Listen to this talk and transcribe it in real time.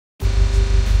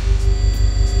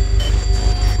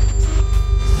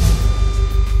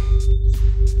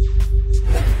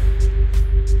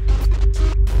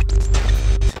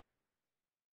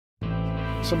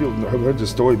some people have heard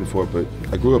this story before, but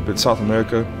I grew up in South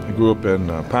America. I grew up in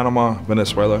Panama,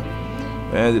 Venezuela,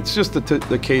 and it's just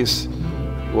the case.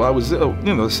 Well, I was, I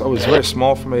was very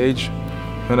small for my age,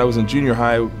 and I was in junior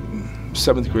high,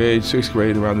 7th grade, 6th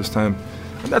grade, around this time,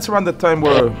 and that's around the time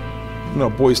where,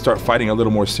 boys start fighting a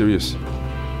little more serious.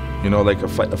 Like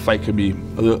a fight can be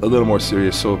a little more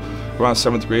serious. So around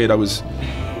 7th grade, I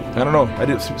don't know, I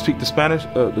didn't speak the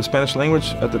Spanish language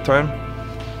at the time.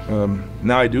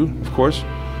 Now I do, of course.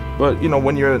 But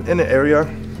when you're in an area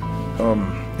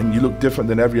and you look different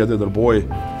than every other little boy,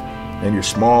 and you're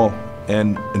small,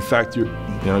 and in fact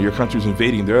your country's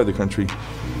invading their other country,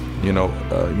 you're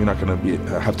not going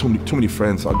to have too many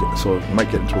friends. So you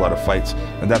might get into a lot of fights,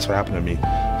 and that's what happened to me.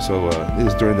 So it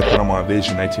was during the Panama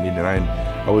invasion, 1989.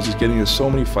 I was just getting into so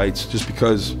many fights just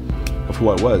because of who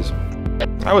I was.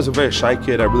 I was a very shy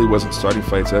kid. I really wasn't starting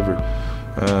fights ever,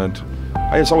 and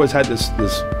I just always had this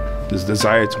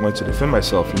desire to want to defend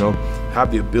myself.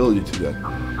 Have the ability to do that.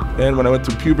 And when I went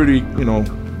through puberty,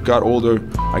 got older,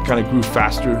 I kind of grew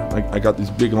faster. I got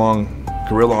these big, long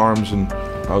gorilla arms, and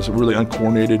I was really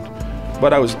uncoordinated.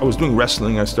 But I was doing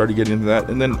wrestling. I started getting into that,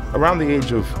 and then around the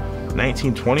age of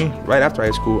 19, 20, right after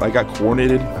high school, I got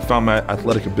coordinated. I found my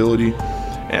athletic ability,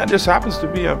 and it just happens to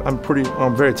be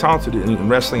I'm very talented in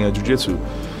wrestling and jiu-jitsu.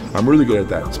 I'm really good at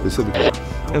that specifically.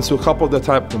 And so a couple of the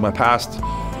times in my past,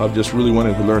 I've just really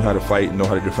wanted to learn how to fight and know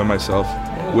how to defend myself,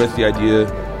 with the idea,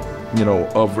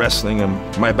 of wrestling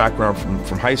and my background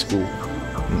from high school,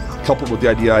 coupled with the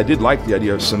idea, I did like the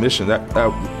idea of submission. That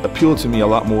appealed to me a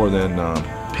lot more than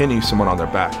pinning someone on their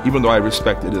back. Even though I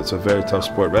respect it, it's a very tough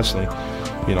sport, wrestling.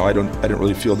 I didn't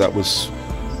really feel that was,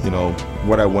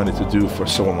 what I wanted to do for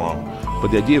so long.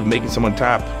 But the idea of making someone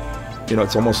tap,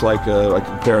 it's almost like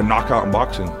compare a knockout in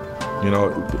boxing.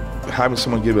 Having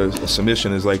someone give a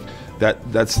submission is like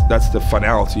that's the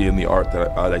finality in the art that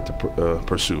I like to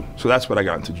pursue. So that's what I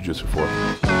got into jiu-jitsu for.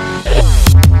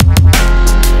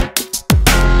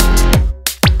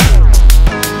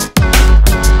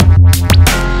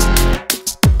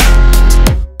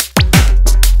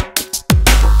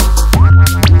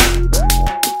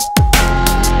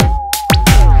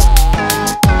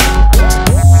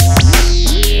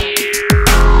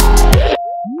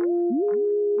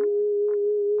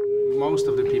 Most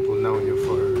of the people know you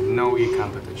for no-gi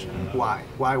competition. Why?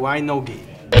 Why no-gi?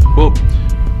 Well,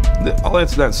 I'll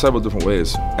answer that in several different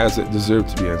ways, as it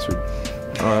deserves to be answered.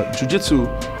 Jiu-jitsu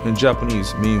in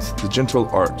Japanese means the gentle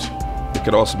art. It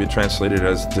could also be translated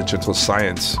as the gentle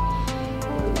science.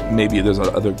 Maybe there's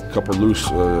other couple loose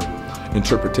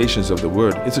interpretations of the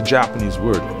word. It's a Japanese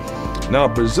word. Now,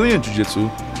 Brazilian Jiu-jitsu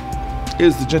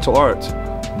is the gentle art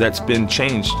that's been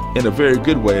changed in a very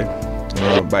good way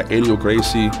by Helio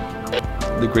Gracie,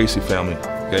 the Gracie family.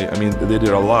 Okay, I mean, they did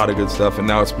a lot of good stuff, and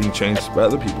now it's being changed by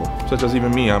other people, such as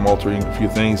even me. I'm altering a few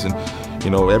things, and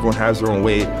everyone has their own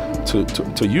way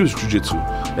to use jiu-jitsu.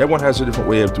 Everyone has a different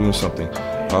way of doing something.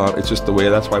 It's just the way.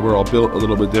 That's why we're all built a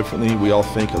little bit differently. We all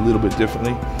think a little bit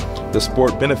differently. The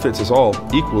sport benefits us all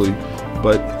equally,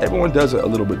 but everyone does it a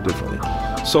little bit differently.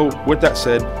 So with that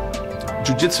said,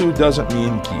 jiu-jitsu doesn't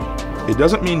mean gi. It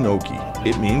doesn't mean no gi.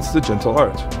 It means the gentle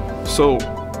art. So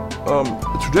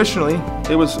traditionally,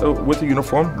 it was with the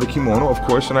uniform, the kimono, of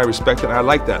course, and I respect it, and I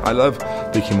like that. I love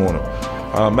the kimono.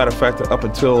 Matter of fact, up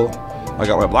until I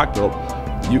got my black belt,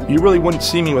 you really wouldn't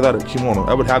see me without a kimono.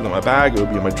 I would have them in my bag, it would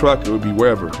be in my truck, it would be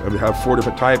wherever. I would have 4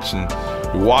 different types, and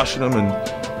you're washing them,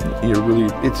 and you're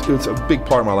really, it's a big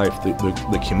part of my life,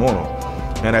 the kimono.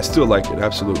 And I still like it,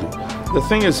 absolutely. The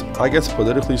thing is, I guess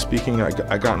politically speaking,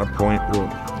 I got in a point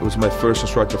where it was my first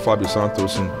instructor, Fabio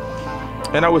Santos,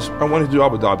 and I wanted to do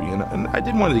Abu Dhabi, and I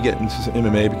didn't want to get into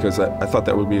MMA because I thought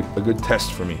that would be a good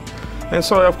test for me. And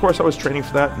so, of course, I was training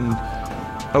for that, and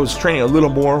I was training a little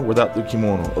more without the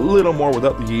kimono, a little more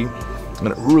without the gi, and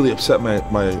it really upset my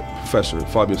professor,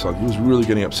 Fabio Santos. He was really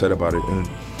getting upset about it, and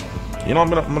I'm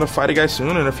gonna fight a guy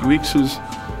soon in a few weeks who's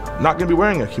not gonna be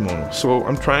wearing a kimono. So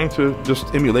I'm trying to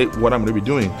just emulate what I'm gonna be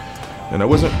doing, and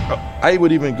I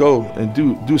would even go and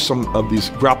do some of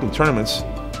these grappling tournaments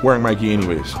wearing my gi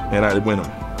anyways, and I'd win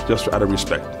them, just out of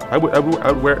respect. I would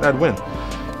wear it and I'd win.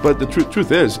 But the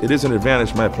truth is, it is an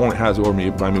advantage my opponent has over me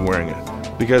by me wearing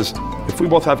it. Because if we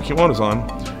both have kimonos on,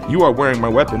 you are wearing my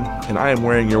weapon and I am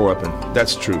wearing your weapon.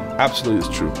 That's true, absolutely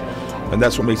is true. And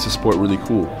that's what makes the sport really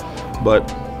cool. But,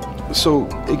 so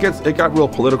it got real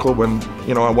political when,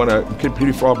 I want to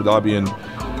compete for Abu Dhabi,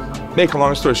 and make a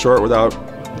long story short, without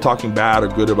talking bad or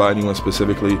good about anyone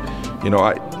specifically,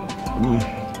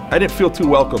 I didn't feel too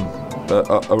welcome,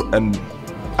 and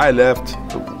I left.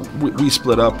 We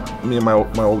split up, me and my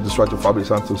old instructor, Fabio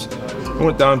Santos. We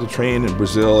went down to train in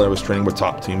Brazil. I was training with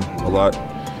Top Team a lot.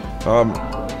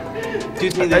 Do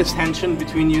you think that tension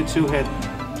between you two had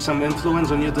some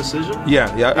influence on your decision? Yeah,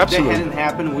 absolutely. If that hadn't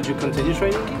happened, would you continue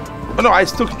training gi? Oh, no, I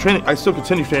still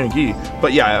continue training gi,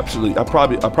 but yeah, absolutely. I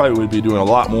probably would be doing a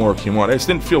lot more kimono. I just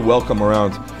didn't feel welcome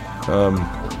around.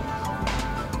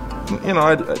 You know,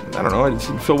 I don't know. I just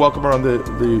didn't feel welcome around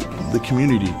the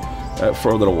community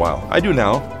for a little while. I do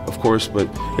now, of course, but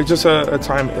it's just a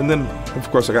time. And then, of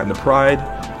course, I got into Pride.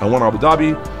 I won Abu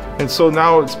Dhabi, and so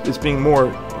now it's being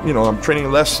more. You know, I'm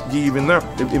training less gi even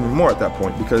more at that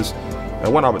point because I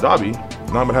won Abu Dhabi.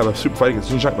 Now I'm gonna have a super fight against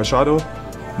Jacques Machado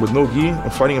with no gi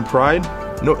and fighting in Pride.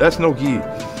 No, that's no gi.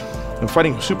 I'm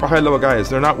fighting super high level guys.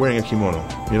 They're not wearing a kimono.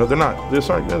 You know, they're not. They're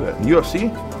sorry. In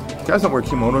UFC, guys don't wear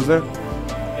kimonos there.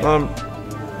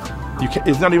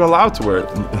 It's not even allowed to wear it.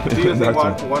 Do you think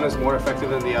one is more effective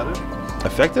than the other?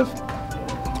 Effective?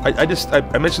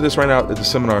 I mentioned this right now at the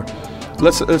seminar.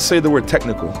 Let's say the word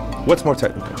technical. What's more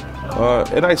technical?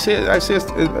 And I say this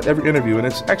in every interview, and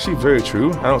it's actually very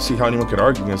true. I don't see how anyone can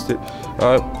argue against it.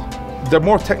 They're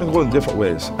more technical in different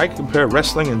ways. I compare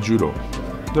wrestling and judo.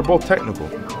 They're both technical,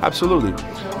 absolutely.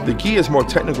 The gi is more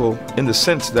technical in the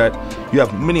sense that you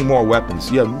have many more weapons.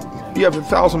 You have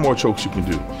 1,000 more chokes you can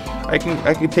do. I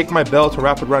can take my belt and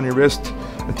wrap it around your wrist,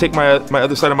 and take my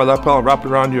other side of my lapel and wrap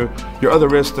it around your other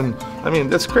wrist. And I mean,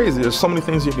 that's crazy. There's so many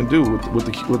things you can do with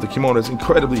the kimono. It's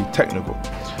incredibly technical.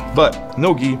 But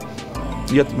no gi,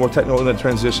 you have to be more technical in the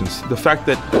transitions. The fact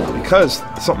that because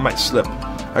something might slip,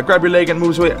 I grab your leg and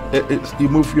moves away. You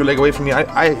move your leg away from me.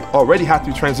 I already have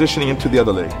to be transitioning into the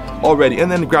other leg already,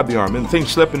 and then grab the arm, and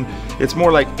things slip, and it's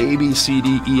more like A, B, C,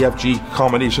 D, E, F, G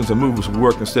combinations of moves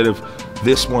work instead of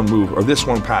this one move or this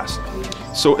one pass.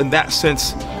 So in that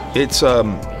sense, it's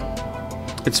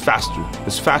faster.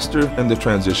 It's faster in the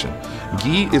transition.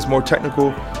 Gi is more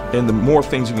technical in the more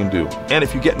things you can do. And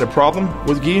if you get in a problem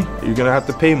with gi, you're gonna have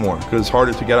to pay more because it's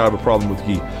harder to get out of a problem with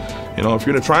gi. You know, if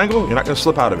you're in a triangle, you're not going to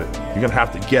slip out of it. You're going to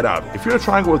have to get out. If you're in a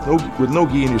triangle with no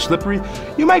gi and you're slippery,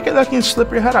 you might get lucky and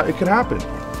slip your head out. It could happen.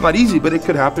 Not easy, but it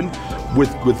could happen.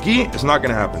 With gi, it's not going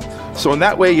to happen. So in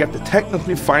that way, you have to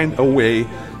technically find a way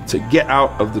to get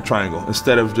out of the triangle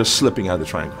instead of just slipping out of the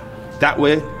triangle. That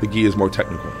way, the gi is more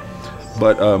technical.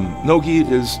 But no gi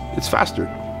it's faster.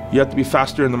 You have to be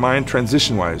faster in the mind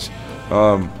transition-wise.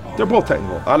 They're both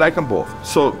technical. I like them both.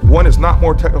 So one is not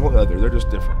more technical than the other. They're just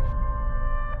different.